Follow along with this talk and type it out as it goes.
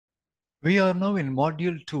We are now in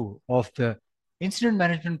Module 2 of the Incident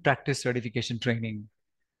Management Practice Certification Training.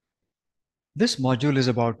 This module is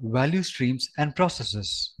about value streams and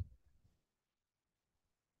processes.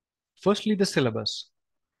 Firstly, the syllabus.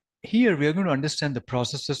 Here, we are going to understand the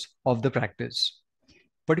processes of the practice.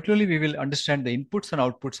 Particularly, we will understand the inputs and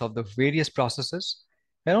outputs of the various processes,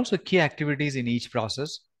 and also key activities in each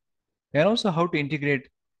process, and also how to integrate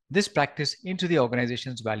this practice into the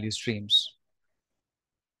organization's value streams.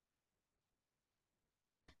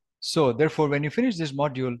 So therefore, when you finish this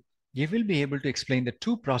module, you will be able to explain the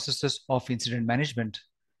two processes of incident management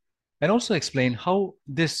and also explain how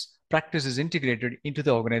this practice is integrated into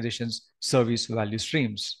the organization's service value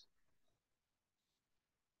streams.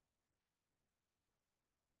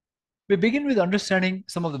 We begin with understanding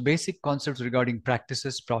some of the basic concepts regarding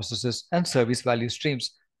practices, processes, and service value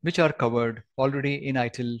streams, which are covered already in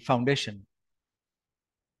ITIL Foundation.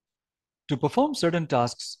 To perform certain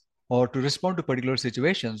tasks or to respond to particular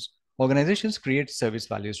situations, organizations create service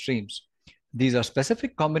value streams. These are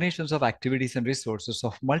specific combinations of activities and resources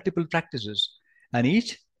of multiple practices, and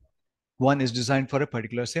each one is designed for a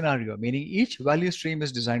particular scenario, meaning each value stream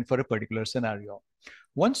is designed for a particular scenario.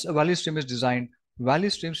 Once a value stream is designed, value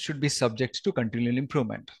streams should be subject to continual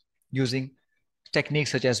improvement using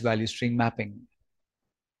techniques such as value stream mapping.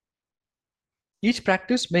 Each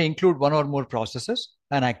practice may include one or more processes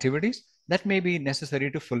and activities that may be necessary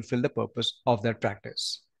to fulfill the purpose of that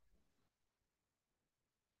practice.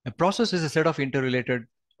 A process is a set of interrelated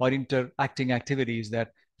or interacting activities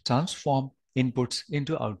that transform inputs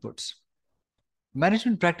into outputs.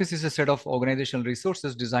 Management practice is a set of organizational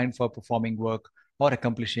resources designed for performing work or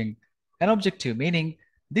accomplishing an objective, meaning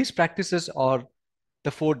these practices are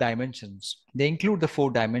the four dimensions. They include the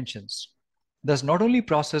four dimensions. Thus, not only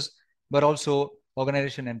process, but also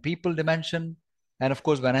organization and people dimension. And of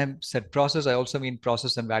course, when I said process, I also mean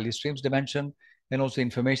process and value streams dimension, and also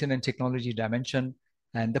information and technology dimension,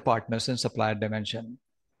 and the partners and supplier dimension.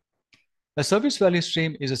 A service value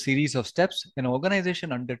stream is a series of steps an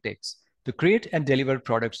organization undertakes to create and deliver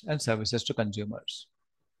products and services to consumers.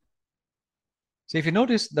 So if you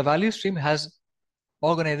notice, the value stream has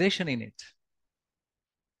organization in it.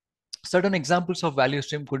 Certain examples of value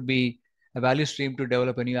stream could be a value stream to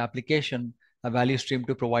develop a new application, a value stream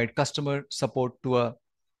to provide customer support to a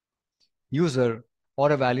user,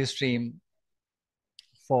 or a value stream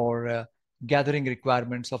for gathering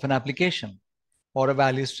requirements of an application, or a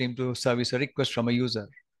value stream to service a request from a user.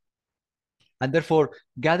 And therefore,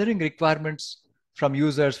 gathering requirements from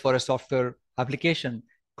users for a software application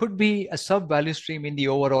could be a sub-value stream in the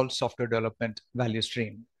overall software development value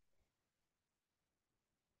stream.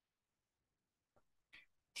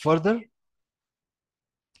 Further,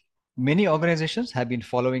 many organizations have been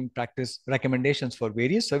following practice recommendations for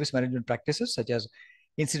various service management practices such as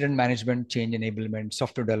incident management, change enablement,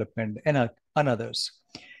 software development, and others.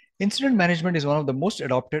 Incident management is one of the most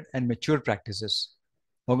adopted and mature practices.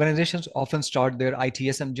 Organizations often start their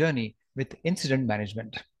ITSM journey with incident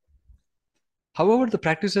management. However, the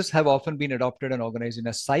practices have often been adopted and organized in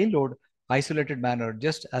a siloed, isolated manner,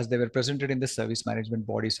 just as they were presented in the service management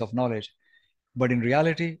bodies of knowledge. But in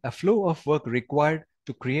reality, a flow of work required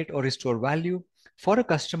to create or restore value for a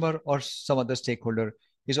customer or some other stakeholder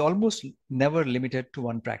is almost never limited to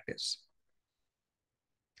one practice.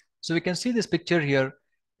 So we can see this picture here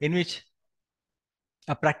in which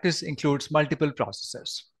a practice includes multiple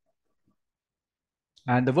processes.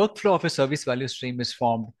 And the workflow of a service value stream is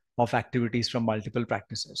formed of activities from multiple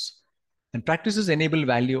practices. And practices enable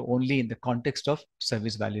value only in the context of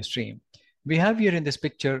service value stream. We have here in this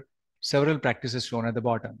picture several practices shown at the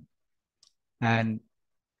bottom. And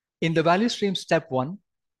in the value stream step 1,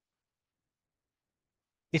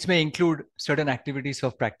 it may include certain activities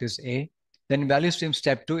of practice A. Then in value stream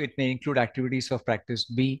step 2, it may include activities of practice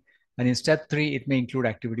B. And in step 3, it may include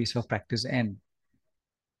activities of practice N.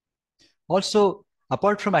 Also,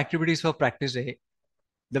 apart from activities of practice A,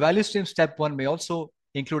 the value stream step 1 may also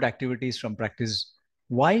include activities from practice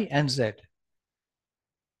Y and Z.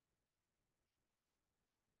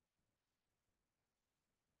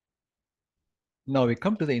 Now we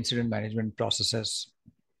come to the incident management processes.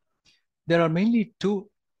 There are mainly two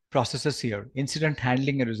processes here: incident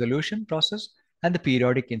handling and resolution process and the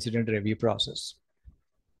periodic incident review process.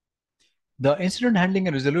 The incident handling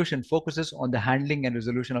and resolution focuses on the handling and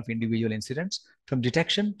resolution of individual incidents from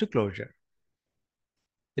detection to closure.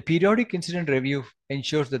 The periodic incident review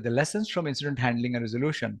ensures that the lessons from incident handling and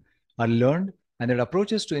resolution are learned and that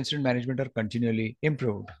approaches to incident management are continually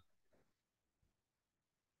improved.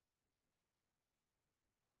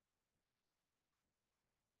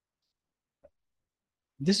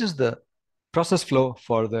 This is the process flow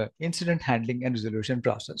for the incident handling and resolution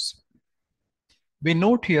process. We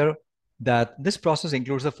note here that this process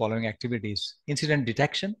includes the following activities: incident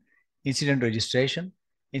detection, incident registration,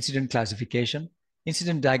 incident classification,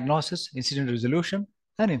 incident diagnosis, incident resolution,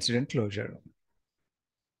 and incident closure.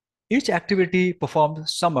 Each activity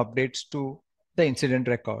performs some updates to the incident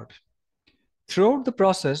record. Throughout the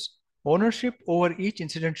process, ownership over each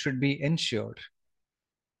incident should be ensured.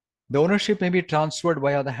 The ownership may be transferred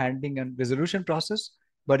via the handling and resolution process,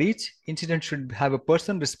 but each incident should have a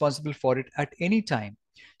person responsible for it at any time.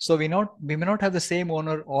 So we may not have the same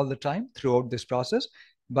owner all the time throughout this process,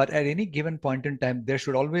 but at any given point in time, there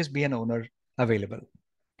should always be an owner available.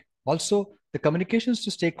 Also, the communications to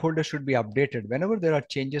stakeholders should be updated whenever there are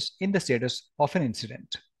changes in the status of an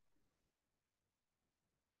incident.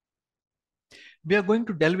 We are going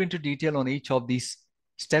to delve into detail on each of these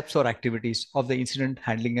steps or activities of the incident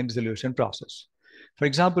handling and resolution process. For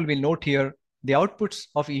example, we'll note here the outputs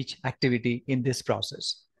of each activity in this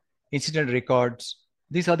process. Incident records,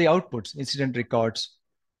 these are the outputs, incident records,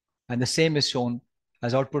 and the same is shown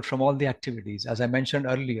as output from all the activities, as I mentioned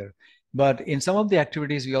earlier. But in some of the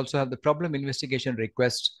activities, we also have the problem investigation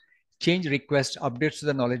requests, change request, updates to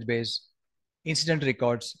the knowledge base, incident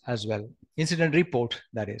records as well, incident report,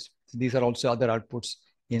 that is. These are also other outputs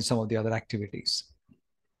in some of the other activities.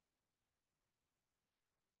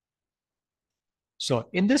 So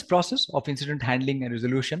in this process of incident handling and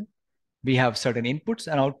resolution, we have certain inputs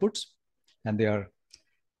and outputs, and they are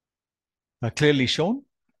clearly shown,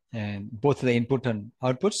 and both the input and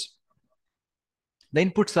outputs. The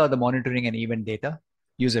inputs are the monitoring and event data,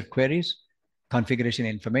 user queries, configuration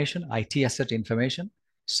information, IT asset information,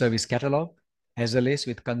 service catalog, SLAs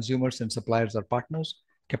with consumers and suppliers or partners,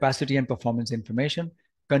 capacity and performance information,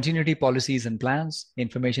 continuity policies and plans,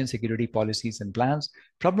 information security policies and plans,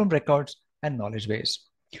 problem records, and knowledge base.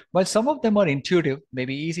 While some of them are intuitive, may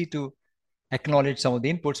be easy to acknowledge some of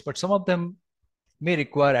the inputs, but some of them may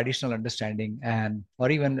require additional understanding and or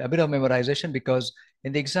even a bit of memorization, because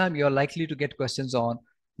in the exam you're likely to get questions on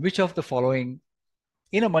which of the following,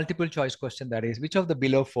 in a multiple choice question, that is, which of the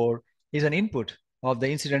below four is an input of the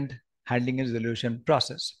incident handling and resolution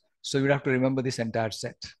process. So you have to remember this entire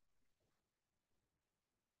set.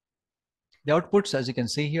 The outputs, as you can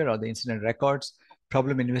see here, are the incident records,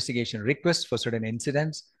 problem investigation requests for certain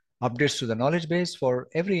incidents, updates to the knowledge base for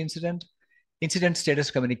every incident, incident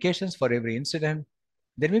status communications for every incident.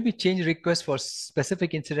 There may be change requests for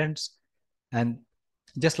specific incidents, and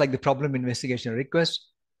just like the problem investigation request,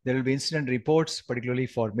 there will be incident reports, particularly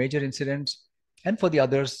for major incidents, and for the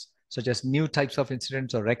others, such as new types of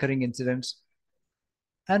incidents or recurring incidents.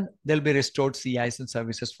 And there'll be restored CIs and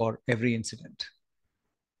services for every incident.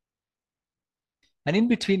 And in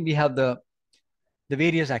between, we have the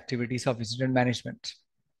various activities of incident management,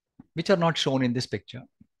 which are not shown in this picture.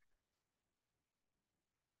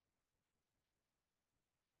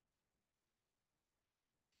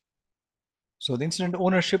 So the incident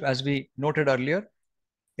ownership, as we noted earlier,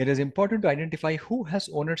 it is important to identify who has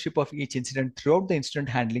ownership of each incident throughout the incident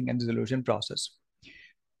handling and resolution process.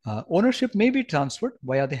 Ownership may be transferred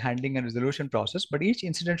via the handling and resolution process, but each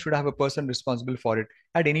incident should have a person responsible for it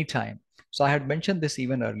at any time. So I had mentioned this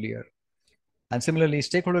even earlier. And similarly,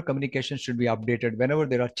 stakeholder communication should be updated whenever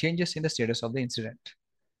there are changes in the status of the incident.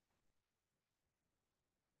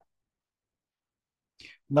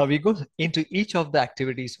 Now we go into each of the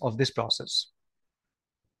activities of this process.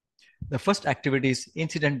 The first activity is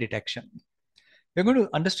incident detection. We're going to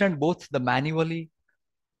understand both the manually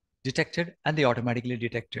detected and the automatically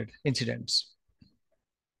detected incidents.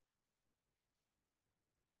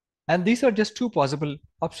 And these are just two possible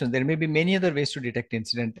options. There may be many other ways to detect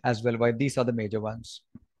incident as well, but these are the major ones.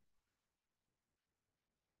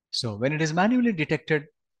 So when it is manually detected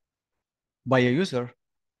by a user,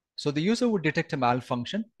 so the user would detect a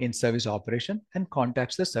malfunction in service operation and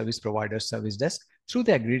contacts the service provider's service desk through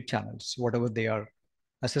the agreed channels, whatever they are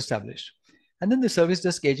as established. And then the service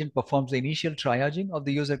desk agent performs the initial triaging of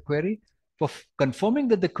the user query, confirming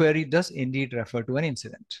that the query does indeed refer to an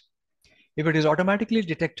incident. If it is automatically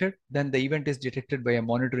detected, then the event is detected by a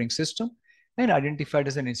monitoring system and identified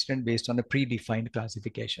as an incident based on a predefined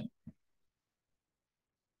classification.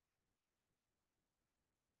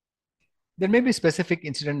 There may be specific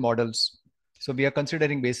incident models. So we are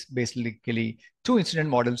considering basically two incident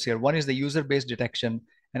models here. One is the user-based detection,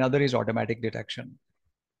 and other is automatic detection.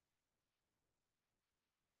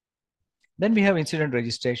 Then we have incident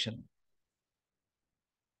registration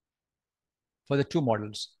for the two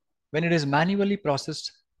models. When it is manually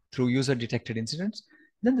processed through user-detected incidents,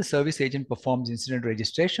 then the service agent performs incident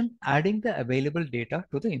registration, adding the available data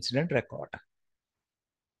to the incident record.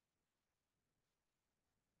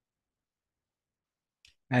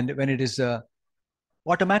 And when it is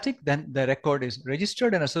automatic, then the record is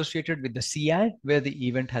registered and associated with the CI where the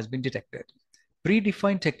event has been detected.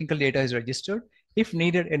 Predefined technical data is registered. If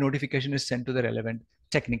needed, a notification is sent to the relevant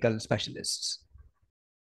technical specialists.